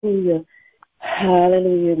Hallelujah.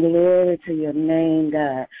 Hallelujah. Glory to your name,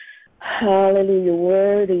 God. Hallelujah.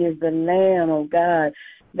 Worthy is the Lamb, oh God,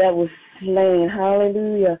 that was slain.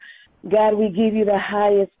 Hallelujah. God, we give you the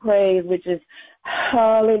highest praise, which is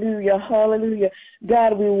hallelujah, hallelujah.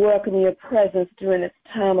 God, we welcome your presence during this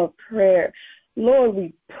time of prayer. Lord,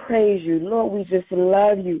 we praise you. Lord, we just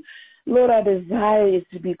love you. Lord, our desire is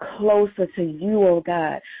to be closer to you, oh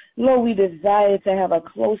God. Lord, we desire to have a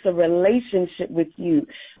closer relationship with you.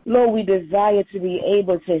 Lord, we desire to be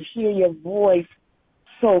able to hear your voice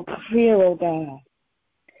so clear, oh God.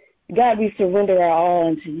 God, we surrender our all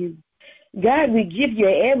unto you. God, we give you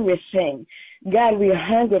everything. God, we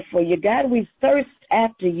hunger for you. God, we thirst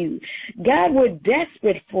after you. God, we're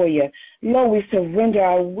desperate for you. Lord, we surrender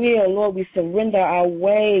our will. Lord, we surrender our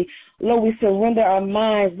way. Lord, we surrender our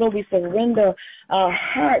minds. Lord, we surrender our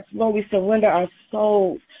hearts. Lord, we surrender our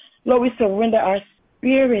souls. Lord, we surrender our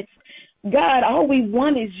spirits. God, all we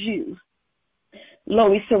want is you.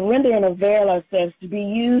 Lord, we surrender and avail ourselves to be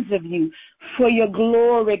used of you for your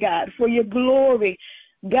glory, God, for your glory.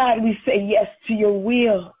 God, we say yes to your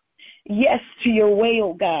will, yes to your way,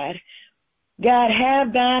 oh God. God,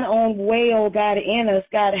 have thine own way, oh God, in us.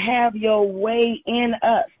 God, have your way in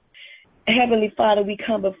us. Heavenly Father, we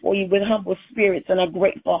come before you with humble spirits and a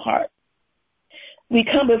grateful heart. We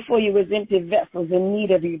come before you as empty vessels in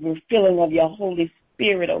need of your refilling of your Holy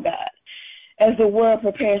Spirit, oh God. As the world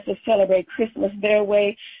prepares to celebrate Christmas their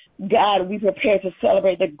way, God, we prepare to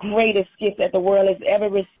celebrate the greatest gift that the world has ever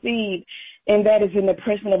received, and that is in the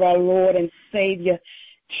person of our Lord and Savior,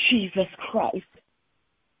 Jesus Christ.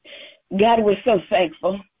 God, we're so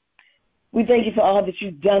thankful. We thank you for all that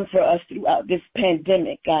you've done for us throughout this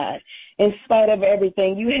pandemic, God. In spite of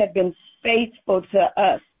everything, you have been faithful to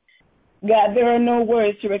us. God, there are no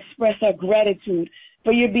words to express our gratitude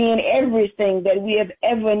for you being everything that we have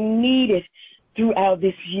ever needed throughout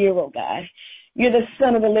this year, oh God. You're the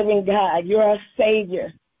Son of the living God. You're our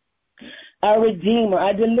Savior, our Redeemer,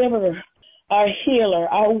 our Deliverer, our Healer,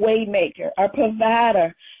 our Waymaker, our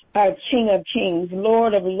Provider, our King of Kings,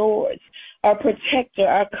 Lord of Lords, our Protector,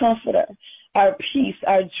 our Comforter, our peace,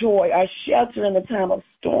 our joy, our shelter in the time of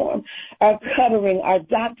storm, our covering, our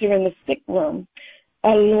doctor in the sick room,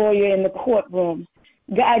 our lawyer in the courtroom.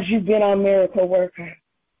 God, you've been our miracle worker.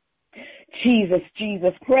 Jesus,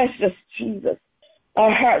 Jesus, precious Jesus.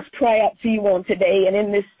 Our hearts cry out to you on today and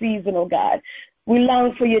in this season, oh God. We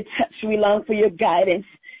long for your touch. We long for your guidance.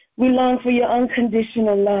 We long for your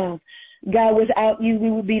unconditional love. God, without you,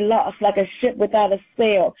 we would be lost like a ship without a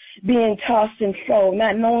sail, being tossed and fro,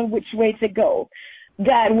 not knowing which way to go.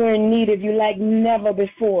 God, we're in need of you like never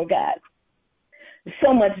before, God.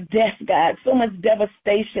 So much death, God, so much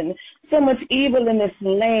devastation, so much evil in this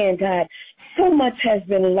land, God. So much has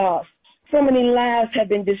been lost. So many lives have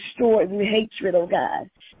been destroyed through hatred, oh God.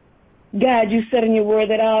 God, you said in your word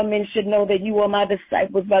that all men should know that you are my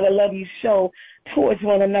disciples by the love you show towards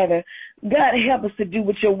one another. God, help us to do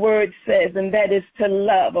what your word says, and that is to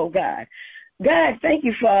love, oh God. God, thank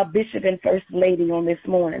you for our bishop and first lady on this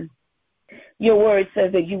morning. Your word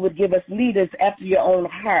says that you would give us leaders after your own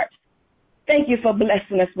heart. Thank you for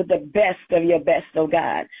blessing us with the best of your best, oh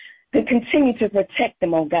God. To continue to protect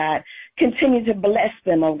them, oh God. Continue to bless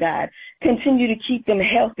them, oh God. Continue to keep them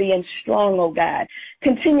healthy and strong, oh God.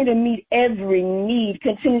 Continue to meet every need.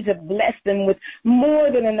 Continue to bless them with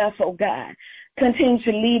more than enough, oh God. Continue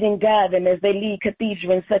to lead and guide them as they lead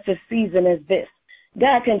Cathedral in such a season as this.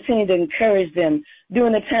 God, continue to encourage them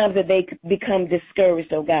during the times that they become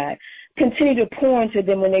discouraged, oh God. Continue to pour into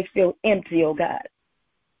them when they feel empty, oh God.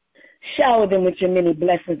 Shower them with your many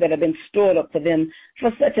blessings that have been stored up for them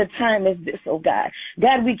for such a time as this, oh God.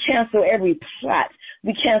 God, we cancel every plot.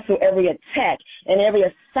 We cancel every attack and every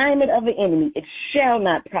assignment of the enemy. It shall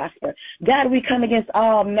not prosper. God, we come against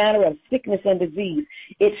all manner of sickness and disease.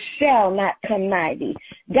 It shall not come nigh thee.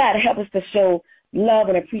 God, help us to show love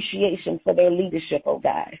and appreciation for their leadership, oh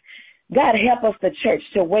God. God, help us, the church,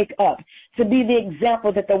 to wake up, to be the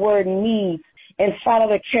example that the word needs and follow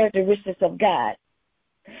the characteristics of God.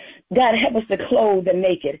 God, help us to clothe the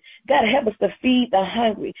naked. God, help us to feed the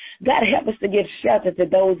hungry. God, help us to give shelter to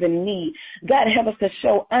those in need. God, help us to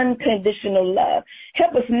show unconditional love.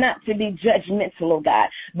 Help us not to be judgmental, oh God,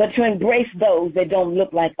 but to embrace those that don't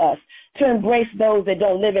look like us, to embrace those that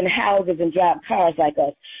don't live in houses and drive cars like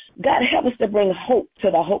us. God, help us to bring hope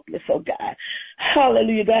to the hopeless, oh God.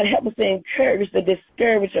 Hallelujah. God, help us to encourage the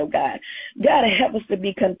discouraged, oh God. God, help us to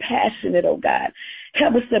be compassionate, oh God.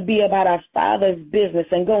 Help us to be about our Father's business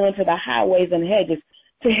and go into the highways and hedges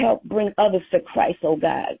to help bring others to Christ, oh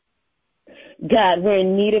God. God, we're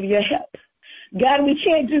in need of your help. God, we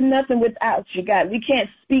can't do nothing without you, God. We can't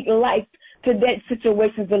speak life to that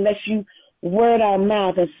situations unless you word our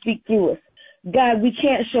mouth and speak through us. God, we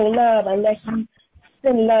can't show love unless you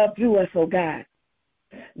send love through us, oh God.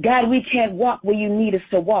 God, we can't walk where you need us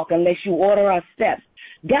to walk unless you order our steps.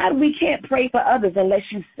 God, we can't pray for others unless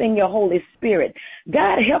you send your Holy Spirit.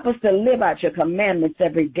 God, help us to live out your commandments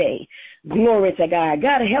every day. Glory to God.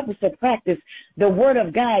 God, help us to practice the word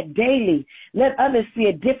of God daily. Let others see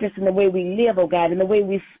a difference in the way we live, oh God, in the way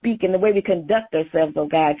we speak, in the way we conduct ourselves, oh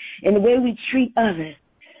God, in the way we treat others.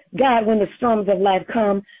 God, when the storms of life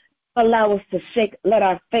come, allow us to shake, let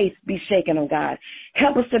our faith be shaken, oh God.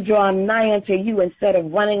 Help us to draw nigh unto you instead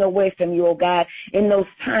of running away from you, oh God, in those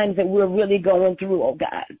times that we're really going through, oh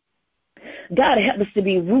God. God, help us to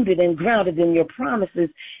be rooted and grounded in your promises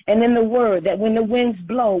and in the word, that when the winds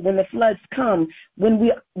blow, when the floods come, when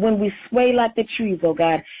we sway like the trees, oh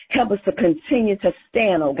God, help us to continue to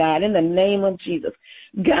stand, oh God, in the name of Jesus.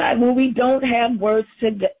 God, when we don't have words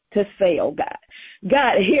to say, oh God.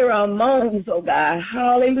 God, hear our moans, oh God.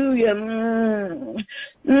 Hallelujah.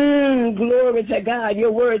 Glory to God.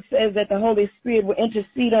 Your word says that the Holy Spirit will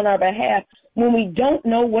intercede on our behalf when we don't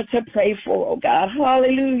know what to pray for, oh God.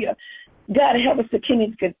 Hallelujah. God, help us to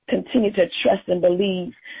continue to trust and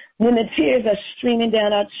believe when the tears are streaming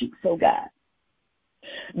down our cheeks, oh God.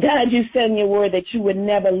 God, you said in your word that you would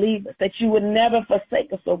never leave us, that you would never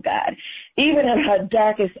forsake us, oh God. Even in our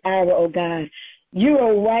darkest hour, oh God, you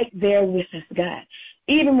are right there with us, God.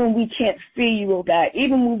 Even when we can't see you, oh God,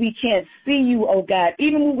 even when we can't see you, oh God,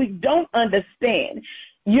 even when we don't understand,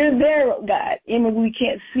 you're there, oh God. Even when we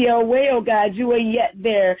can't see our way, oh God, you are yet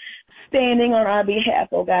there standing on our behalf,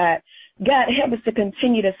 oh God. God, help us to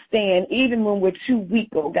continue to stand even when we're too weak,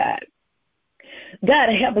 oh God. God,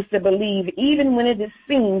 help us to believe even when it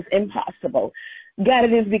seems impossible. God,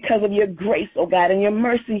 it is because of your grace, oh God, and your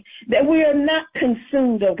mercy that we are not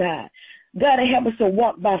consumed, oh God. God, help us to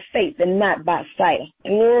walk by faith and not by sight.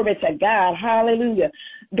 Glory to God. Hallelujah.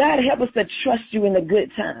 God, help us to trust you in the good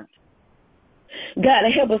times. God,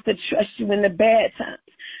 help us to trust you in the bad times.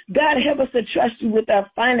 God, help us to trust you with our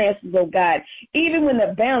finances, oh God, even when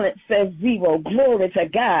the balance says zero. Glory to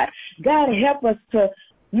God. God, help us to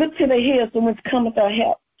look to the hills from whence cometh our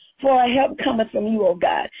help. For our help cometh from you, oh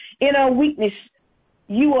God. In our weakness,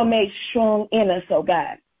 you are made strong in us, oh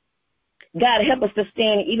God. God, help us to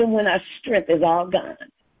stand even when our strength is all gone.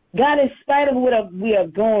 God, in spite of what we are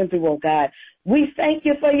going through, oh God, we thank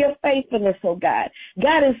you for your faithfulness, oh God.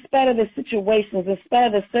 God, in spite of the situations, in spite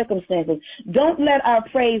of the circumstances, don't let our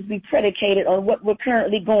praise be predicated on what we're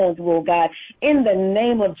currently going through, oh God, in the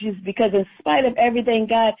name of Jesus, because in spite of everything,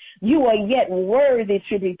 God, you are yet worthy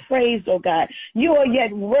to be praised, oh God. You are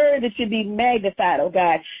yet worthy to be magnified, oh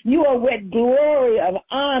God. You are yet glory of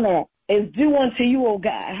honor is due unto you, oh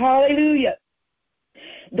God. Hallelujah.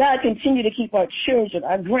 God, continue to keep our children,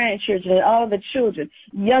 our grandchildren, and all of the children,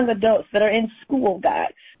 young adults that are in school, God.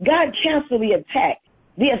 God, cancel the attack,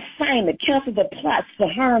 the assignment, cancel the plots to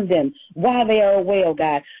harm them while they are away, oh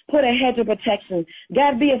God. Put a hedge of protection.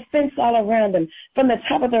 God, be a fence all around them, from the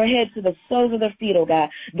top of their heads to the soles of their feet, oh God.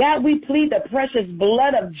 God, we plead the precious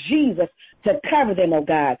blood of Jesus to cover them, oh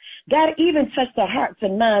God. God, even touch the hearts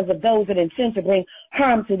and minds of those that intend to bring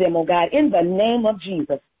harm to them, oh God, in the name of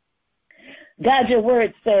Jesus. God, your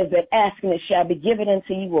word says that asking it shall be given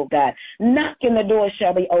unto you, oh God. Knocking the door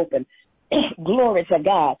shall be open. Glory to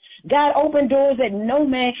God. God, open doors that no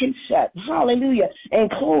man can shut. Hallelujah.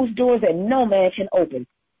 And close doors that no man can open.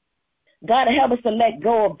 God, help us to let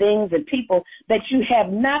go of things and people that you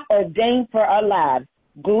have not ordained for our lives.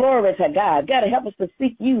 Glory to God. God, help us to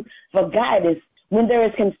seek you for guidance when there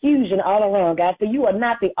is confusion all around, God, for you are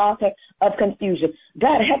not the author of confusion.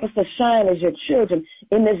 God, help us to shine as your children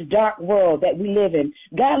in this dark world that we live in.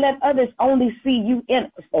 God, let others only see you in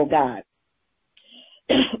us, oh God.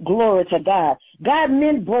 Glory to God. God,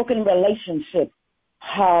 mend broken relationships.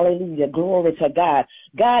 Hallelujah. Glory to God.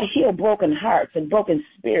 God, heal broken hearts and broken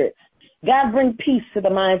spirits. God, bring peace to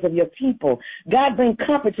the minds of your people. God, bring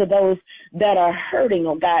comfort to those that are hurting,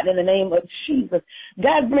 oh God, in the name of Jesus.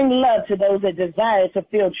 God, bring love to those that desire to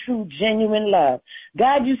feel true, genuine love.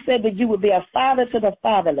 God, you said that you would be a father to the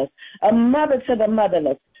fatherless, a mother to the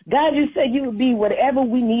motherless. God, you said you would be whatever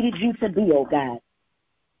we needed you to be, oh God.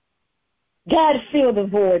 God, fill the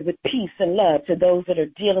void with peace and love to those that are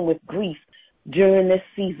dealing with grief during this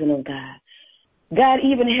season, oh God. God,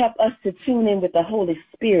 even help us to tune in with the Holy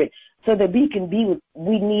Spirit so that we can be what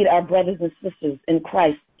we need our brothers and sisters in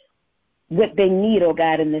Christ, what they need, oh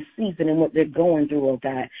God, in this season and what they're going through, oh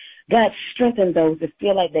God. God, strengthen those that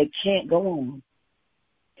feel like they can't go on.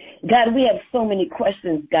 God, we have so many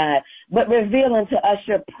questions, God, but reveal unto us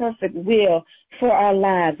your perfect will for our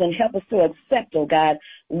lives and help us to accept, oh God,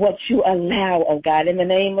 what you allow, oh God, in the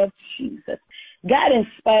name of Jesus. God, in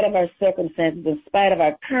spite of our circumstances, in spite of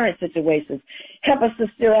our current situations, help us to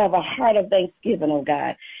still have a heart of thanksgiving, oh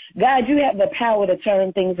God. God, you have the power to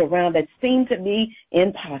turn things around that seem to be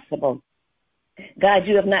impossible. God,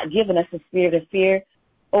 you have not given us a spirit of fear,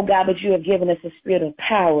 oh God, but you have given us a spirit of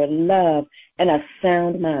power, love, and a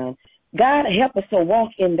sound mind. God, help us to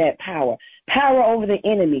walk in that power, power over the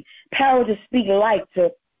enemy, power to speak life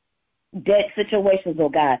to dead situations, oh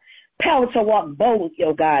God, power to walk boldly,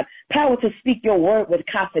 oh God, power to speak your word with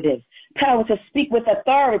confidence, power to speak with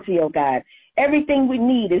authority, oh God. Everything we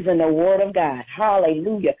need is in the word of God.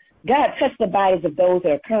 Hallelujah. God, touch the bodies of those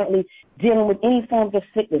that are currently dealing with any forms of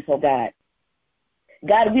sickness, oh God.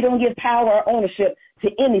 God, we don't give power or ownership to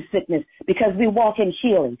any sickness because we walk in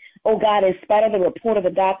healing. Oh, God, in spite of the report of the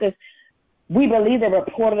doctors, we believe the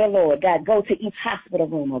report of the Lord. God, go to each hospital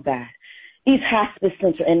room, oh, God, each hospice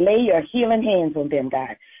center, and lay your healing hands on them,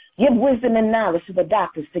 God. Give wisdom and knowledge to the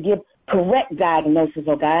doctors to give correct diagnosis,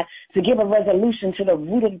 oh, God, to give a resolution to the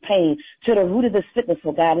root of the pain, to the root of the sickness,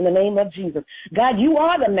 oh, God, in the name of Jesus. God, you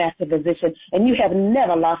are the master physician, and you have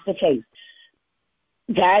never lost a case.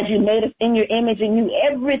 God, you made us in your image and knew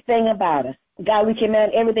everything about us. God, we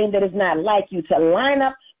command everything that is not like you to line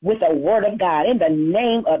up with the word of God in the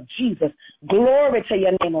name of Jesus. Glory to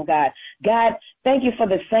your name, oh God. God, thank you for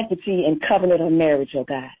the sanctity and covenant of marriage, oh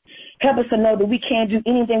God. Help us to know that we can't do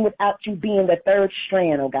anything without you being the third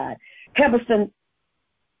strand, oh God. Help us to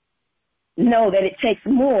know that it takes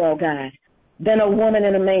more, oh God, than a woman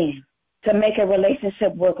and a man to make a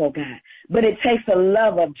relationship work, oh God. But it takes the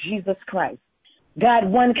love of Jesus Christ. God,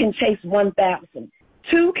 one can chase 1,000.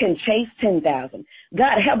 Two can chase 10,000.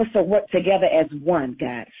 God, help us to work together as one,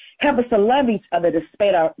 God. Help us to love each other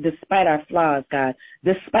despite our flaws, God,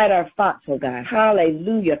 despite our faults, oh God.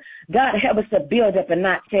 Hallelujah. God, help us to build up and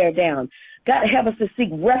not tear down. God, help us to seek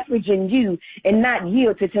refuge in you and not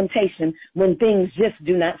yield to temptation when things just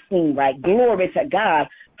do not seem right. Glory to God.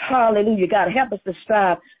 Hallelujah. God, help us to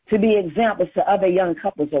strive to be examples to other young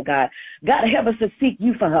couples, oh God. God, help us to seek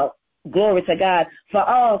you for help. Glory to God for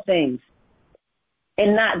all things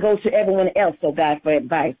and not go to everyone else, oh God, for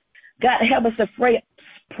advice. God, help us to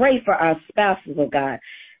pray for our spouses, oh God.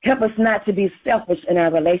 Help us not to be selfish in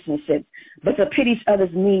our relationships, but to put each other's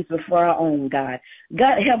needs before our own, God.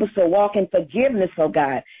 God, help us to walk in forgiveness, oh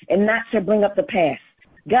God, and not to bring up the past.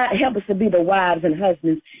 God, help us to be the wives and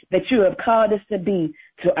husbands that you have called us to be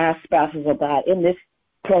to our spouses, oh God, in this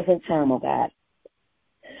present time, oh God.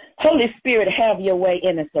 Holy Spirit, have your way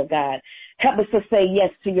in us, oh God. Help us to say yes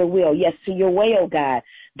to your will, yes to your way, oh God.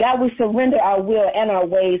 God, we surrender our will and our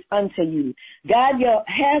ways unto you. God,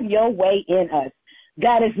 have your way in us.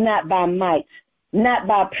 God, is not by might, not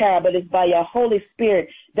by power, but it's by your Holy Spirit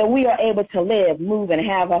that we are able to live, move, and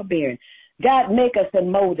have our being. God, make us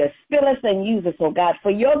and mold us. Fill us and use us, oh God,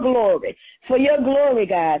 for your glory. For your glory,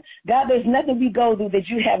 God. God, there's nothing we go through that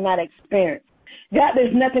you have not experienced. God,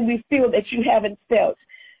 there's nothing we feel that you haven't felt.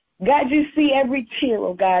 God, you see every tear,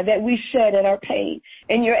 oh God, that we shed in our pain,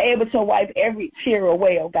 and you're able to wipe every tear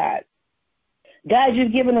away, oh God. God,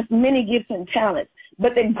 you've given us many gifts and talents,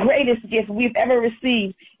 but the greatest gift we've ever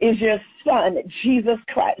received is your Son, Jesus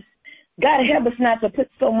Christ. God, help us not to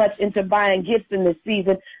put so much into buying gifts in this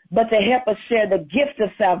season, but to help us share the gift of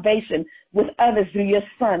salvation with others through your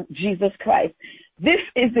Son, Jesus Christ. This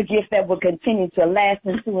is the gift that will continue to last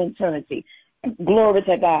into eternity. Glory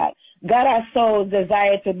to God. God, our souls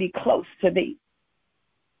desire to be close to thee.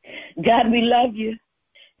 God, we love you.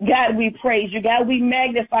 God, we praise you. God, we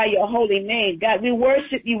magnify your holy name. God, we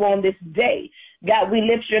worship you on this day. God, we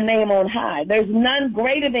lift your name on high. There's none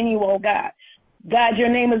greater than you, oh God. God, your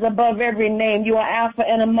name is above every name. You are Alpha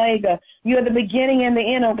and Omega. You are the beginning and the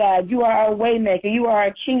end, oh God. You are our way maker. You are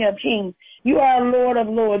our King of kings. You are our Lord of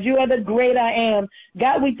lords. You are the great I am.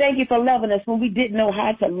 God, we thank you for loving us when we didn't know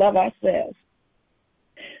how to love ourselves.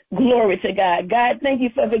 Glory to God. God, thank you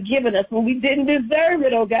for forgiving us when we didn't deserve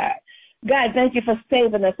it, oh God. God, thank you for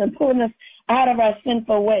saving us and pulling us out of our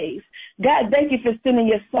sinful ways. God, thank you for sending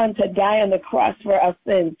your Son to die on the cross for our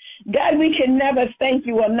sins. God, we can never thank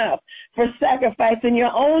you enough for sacrificing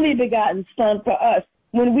your only begotten Son for us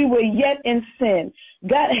when we were yet in sin.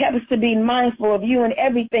 God, help us to be mindful of you in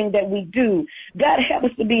everything that we do. God, help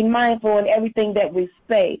us to be mindful in everything that we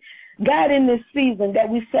say. God, in this season that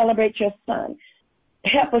we celebrate your Son,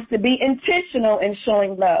 help us to be intentional in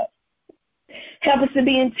showing love. Help us to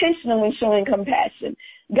be intentional in showing compassion.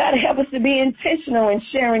 God, help us to be intentional in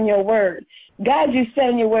sharing your word. God, you said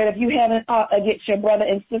in your word, if you have an ought against your brother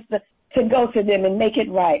and sister, to go to them and make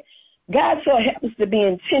it right. God, so help us to be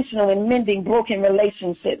intentional in mending broken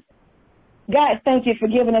relationships. God, thank you for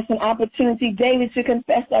giving us an opportunity daily to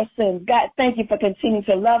confess our sins. God, thank you for continuing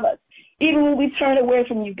to love us, even when we turn away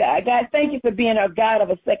from you, God. God, thank you for being our God of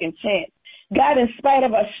a second chance. God, in spite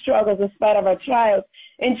of our struggles, in spite of our trials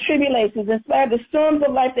and tribulations, in spite of the storms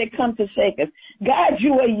of life that come to shake us, God,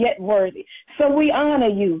 you are yet worthy. So we honor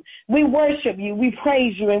you, we worship you, we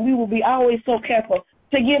praise you, and we will be always so careful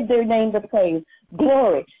to give their name the praise.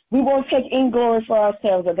 Glory. We won't take any glory for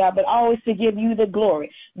ourselves, oh God, but always to give you the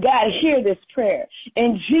glory. God, hear this prayer.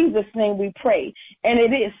 In Jesus' name we pray, and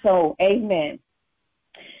it is so. Amen.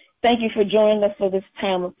 Thank you for joining us for this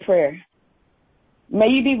time of prayer. May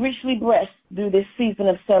you be richly blessed through this season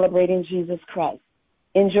of celebrating Jesus Christ.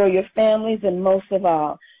 Enjoy your families, and most of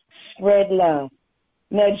all, spread love.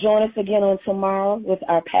 Now join us again on tomorrow with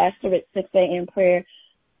our pastor at 6 a.m. prayer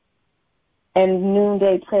and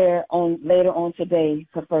noonday prayer on later on today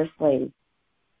for First Lady.